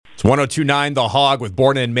It's 102.9 The Hog with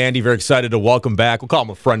Borna and Mandy. Very excited to welcome back. We'll call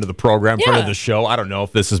him a friend of the program, friend of the show. I don't know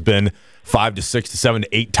if this has been 5 to 6 to 7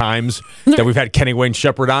 to 8 times that we've had Kenny Wayne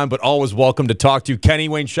Shepherd on, but always welcome to talk to. Kenny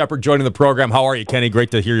Wayne Shepherd joining the program. How are you, Kenny?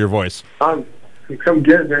 Great to hear your voice. I'm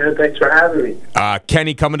good, man. Thanks for having me.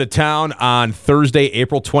 Kenny coming to town on Thursday,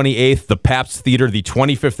 April 28th, the Pabst Theater, the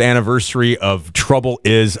 25th anniversary of Trouble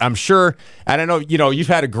Is. I'm sure, and I know, you've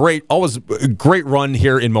had always a great run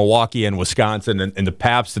here in Milwaukee and Wisconsin and the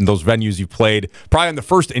Pabst and those venues you played, probably on the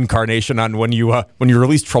first incarnation on when you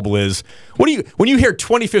released Trouble Is. When you hear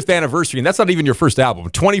 25th anniversary, and that's not even your first album,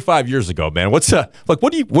 25 years ago, man, what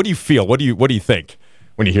do you feel? What do you think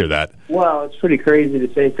when you hear that? Well, it's pretty crazy to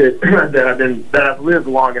think that I've lived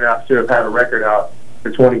long enough to have had a record out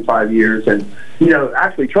for 25 years, and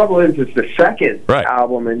actually, Trouble Is the second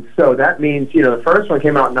album, and so that means the first one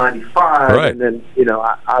came out in '95, and then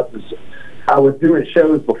I was doing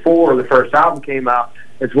shows before the first album came out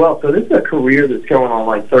as well. So this is a career that's going on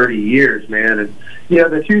like 30 years, man. And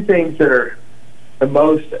the two things that are the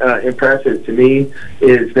most impressive to me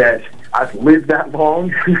is that I've lived that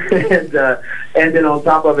long, and then on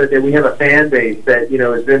top of it, that we have a fan base that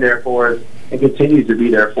has been there for us and continues to be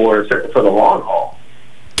there for us for the long haul.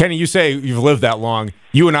 Kenny, you say you've lived that long.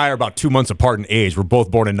 You and I are about 2 months apart in age. We're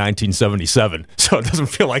both born in 1977, so it doesn't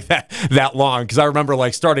feel like that long. Because I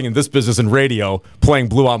remember starting in this business in radio, playing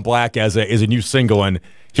Blue on Black as a new single, and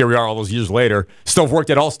here we are all those years later. Still worked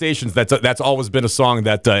at all stations. That's always been a song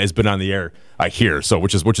that has been on the air here. So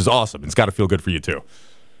which is awesome. It's got to feel good for you too.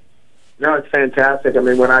 No, it's fantastic. I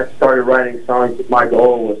mean, when I started writing songs, my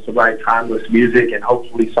goal was to write timeless music and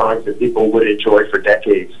hopefully songs that people would enjoy for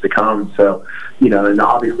decades to come. So, and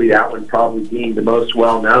obviously that one probably being the most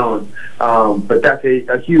well-known. But that's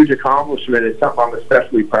a huge accomplishment. It's something I'm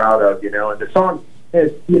especially proud of, and the song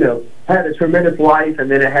has, had a tremendous life,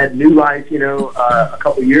 and then it had new life, a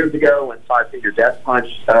couple years ago when Five Finger Death Punch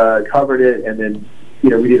covered it, and then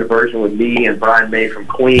we did a version with me and Brian May from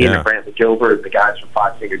Queen and Brandon Gilbert, the guys from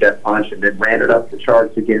Five Finger Death Punch, and then ran it up the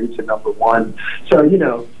charts again to #1.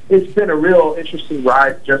 So, it's been a real interesting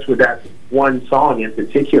ride just with that one song in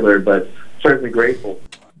particular, but certainly grateful.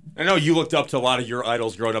 I know you looked up to a lot of your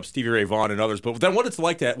idols growing up, Stevie Ray Vaughan and others, but then what's it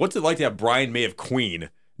like to have Brian May of Queen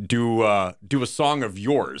do a song of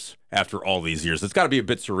yours after all these years? It's got to be a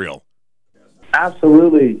bit surreal.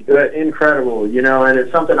 Absolutely incredible, and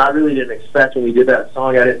it's something I really didn't expect when we did that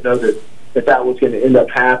song. I didn't know that was going to end up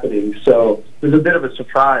happening, so it was a bit of a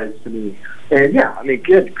surprise to me. And yeah, I mean,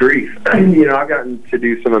 good grief. I've gotten to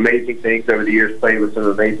do some amazing things over the years, playing with some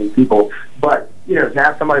amazing people, but to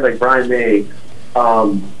have somebody like Brian May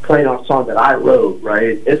playing on a song that I wrote,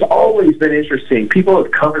 right? It's always been interesting. People have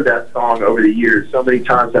covered that song over the years so many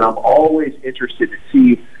times, and I'm always interested to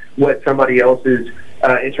see what somebody else's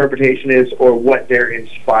interpretation is or what they're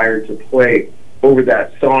inspired to play over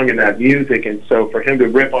that song and that music. And so for him to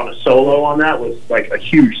rip on a solo on that was like a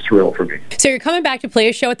huge thrill for me. So you're coming back to play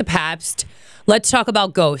a show at the Pabst. Let's talk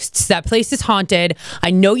about ghosts. That place is haunted. I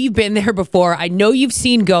know you've been there before. I know you've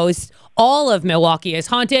seen ghosts. All of Milwaukee is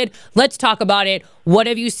haunted. Let's talk about it. What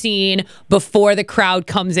have you seen before the crowd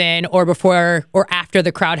comes in or before or after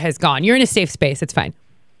the crowd has gone? You're in a safe space. It's fine.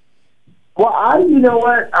 Well, you know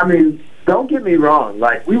what? I mean, don't get me wrong.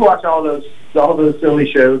 Like, we watch all those silly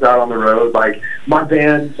shows out on the road. Like, my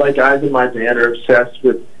band, guys in my band are obsessed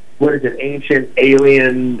with, what is it, Ancient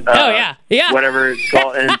Alien, whatever it's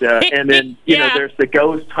called. And then, there's the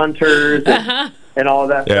Ghost Hunters and all of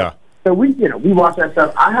that stuff. So we watch that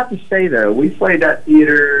stuff. I have to say, though, we played that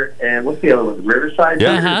theater, and what's the other one? Riverside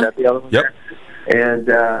Theater? Is that the other one there? And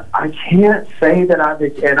I can't say that I'd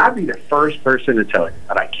be the first person to tell you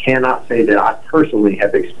that I cannot say that I personally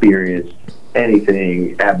have experienced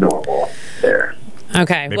anything abnormal there.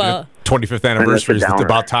 Okay, maybe the 25th anniversary is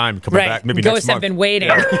about time coming back. Maybe Ghosts next month. have been waiting.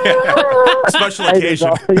 Special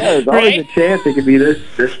occasion. There's always a chance it could be this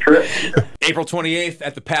trip. April 28th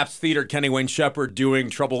at the Pabst Theater, Kenny Wayne Shepherd doing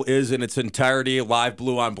Trouble Is in its entirety. Live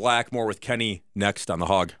Blue on Black. More with Kenny next on The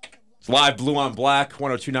Hog. It's live Blue on Black,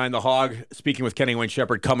 102.9 The Hog. Speaking with Kenny Wayne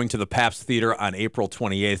Shepherd, coming to the Pabst Theater on April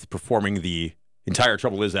 28th, performing the entire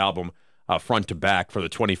Trouble Is album front to back for the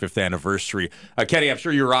 25th anniversary. Kenny, I'm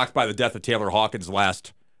sure you were rocked by the death of Taylor Hawkins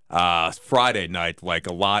last Friday night, like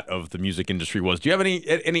a lot of the music industry was. Do you have any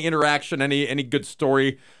interaction, any good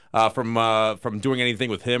story from doing anything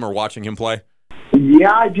with him or watching him play?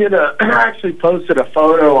 Yeah, I did. I actually posted a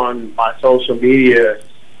photo on my social media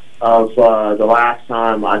of the last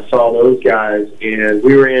time I saw those guys, and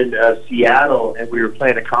we were in Seattle, and we were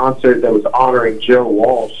playing a concert that was honoring Joe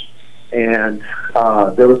Walsh, and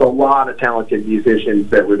there was a lot of talented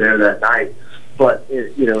musicians that were there that night. But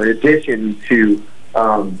in addition to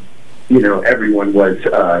everyone was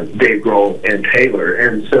Dave Grohl and Taylor.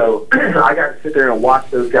 And so I got to sit there and watch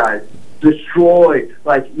those guys destroy,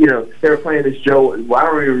 they were playing this Joe, I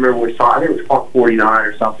don't even remember which song, I think it was Funk 49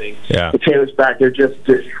 or something. Yeah. The Taylor's back, they're just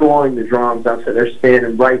destroying the drums. I'm sitting there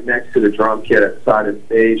standing right next to the drum kit at the side of the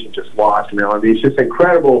stage and just watching him. I mean, he's just an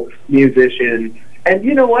incredible musician. And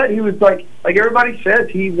you know what? He was like everybody says,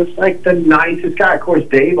 he was like the nicest guy. Of course,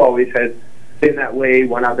 Dave always has been that way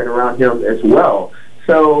when I've been around him as well.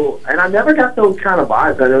 So, and I never got those kind of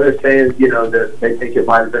vibes. I know they're saying, that they think it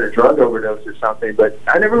might have been a drug overdose or something, but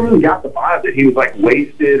I never really got the vibe that he was,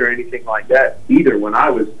 wasted or anything like that either when I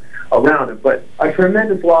was around him. But a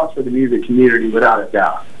tremendous loss for the music community, without a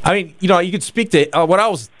doubt. I mean, you could speak to what I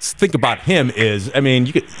always think about him is, I mean,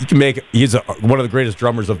 you can make he's one of the greatest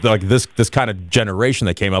drummers of this kind of generation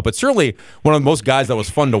that came up, but certainly one of the most guys that was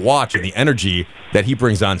fun to watch, and the energy that he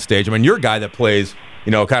brings on stage. I mean, you're a guy that plays,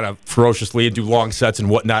 kind of ferociously and do long sets and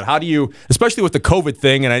whatnot. How do you, especially with the COVID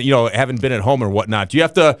thing and haven't been at home or whatnot, do you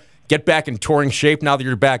have to get back in touring shape now that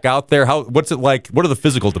you're back out there? What's it like? What are the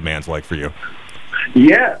physical demands like for you?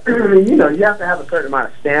 Yeah, I mean, you have to have a certain amount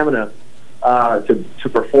of stamina to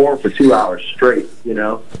perform for 2 hours straight,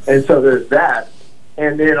 and so there's that.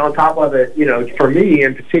 And then on top of it, for me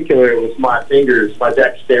in particular, it was my fingers, my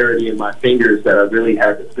dexterity and my fingers that I really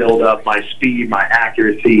had to build up my speed, my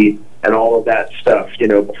accuracy, and all of that stuff,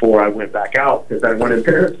 before I went back out, because I didn't want to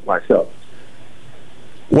embarrass myself.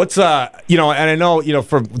 What's and I know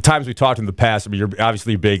from times we talked in the past. I mean, you're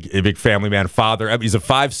obviously a big family man, father. I mean, is it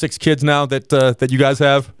 5, 6 kids now that you guys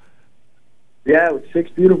have? Yeah, with 6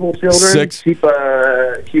 beautiful children. 6 keep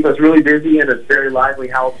us really busy in a very lively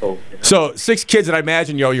household. So 6 kids, and I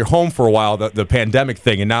imagine you're home for a while, the pandemic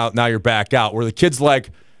thing, and now you're back out. Were the kids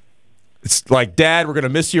it's like, Dad, we're gonna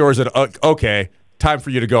miss you, or is it okay? Time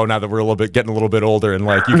for you to go now that we're getting a little bit older, and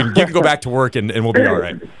you can go back to work and we'll be all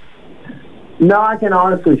right. No, I can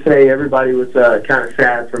honestly say everybody was kind of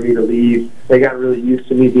sad for me to leave. They got really used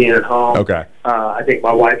to me being at home. Okay. I think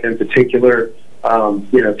my wife in particular,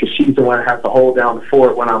 because she's the one that has to hold down the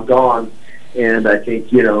fort when I'm gone. And I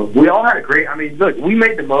think, we all had look, we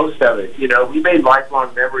made the most of it. We made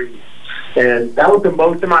lifelong memories. And that was the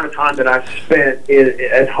most amount of time that I've spent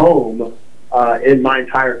at home in my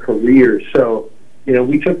entire career. So,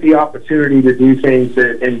 we took the opportunity to do things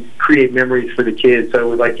and create memories for the kids. So,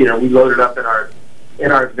 we loaded up in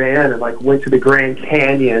our van and went to the Grand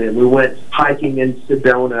Canyon, and we went hiking in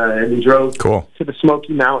Sedona, and we drove to the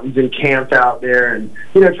Smoky Mountains and camped out there, and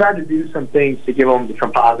tried to do some things to give them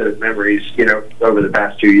some positive memories, over the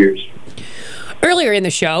past 2 years. Earlier in the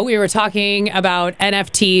show, we were talking about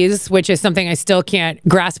NFTs, which is something I still can't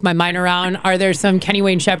grasp my mind around. Are there some Kenny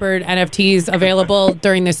Wayne Shepherd NFTs available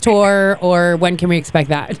during this tour, or when can we expect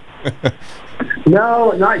that? No,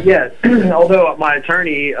 not yet. Although my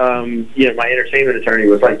attorney, my entertainment attorney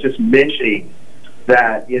was just mentioning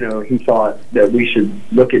that, he thought that we should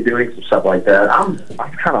look at doing some stuff like that. I'm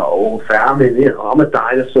kind of old fashioned. I'm a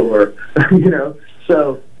dinosaur,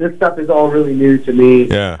 so this stuff is all really new to me.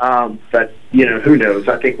 Yeah. But, who knows?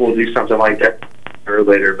 I think we'll do something like that or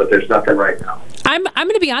later, but there's nothing right now. I'm going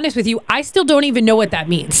to be honest with you. I still don't even know what that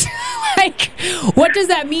means. What does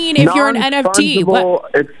that mean if you're an NFT?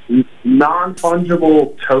 It's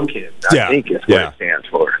non-fungible token, I think is what it stands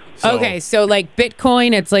for. Okay, so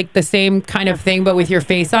Bitcoin, it's the same kind of thing, but with your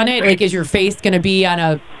face on it. Is your face going to be on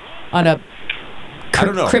a I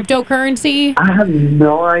don't know. Cryptocurrency? I have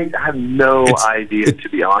no idea, to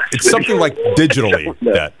be honest. It's something digitally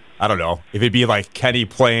that I don't know if it'd be Kenny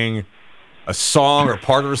playing a song or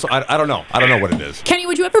part of a song. I don't know. I don't know what it is. Kenny,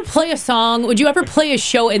 would you ever play a song? Would you ever play a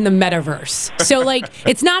show in the metaverse? So,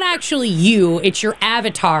 it's not actually you, it's your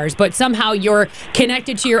avatars, but somehow you're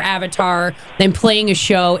connected to your avatar and playing a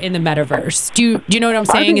show in the metaverse. Do you know what I'm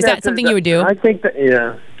saying? Is that something you would do? I think that,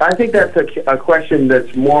 yeah. I think that's a question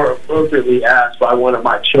that's more appropriately asked by one of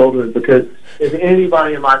my children, because if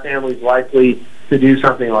anybody in my family is likely to do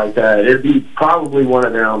something like that, it'd be probably one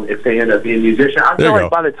of them if they end up being a musician. I feel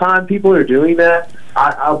by the time people are doing that,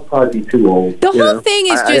 I'll probably be too old. The whole thing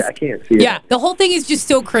is I can't see it. Yeah, the whole thing is just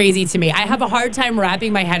so crazy to me. I have a hard time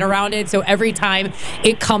wrapping my head around it, so every time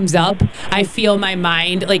it comes up, I feel my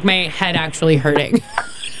mind, my head actually hurting.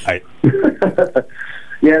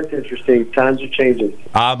 Yeah, it's interesting. Times are changing.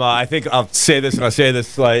 I think I'll say this, and I'll say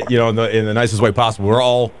this in the nicest way possible. We're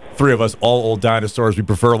all three of us, all old dinosaurs. We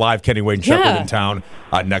prefer live Kenny Wayne Shepherd in town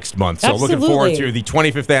next month. So looking forward to the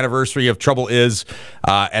 25th anniversary of Trouble Is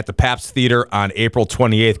at the Pabst Theater on April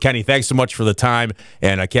 28th. Kenny, thanks so much for the time,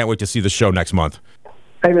 and I can't wait to see the show next month.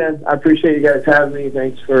 Hey, man, I appreciate you guys having me.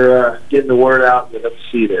 Thanks for getting the word out, and I'd love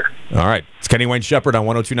to see you there. All right. It's Kenny Wayne Shepherd on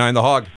 102.9 The Hog.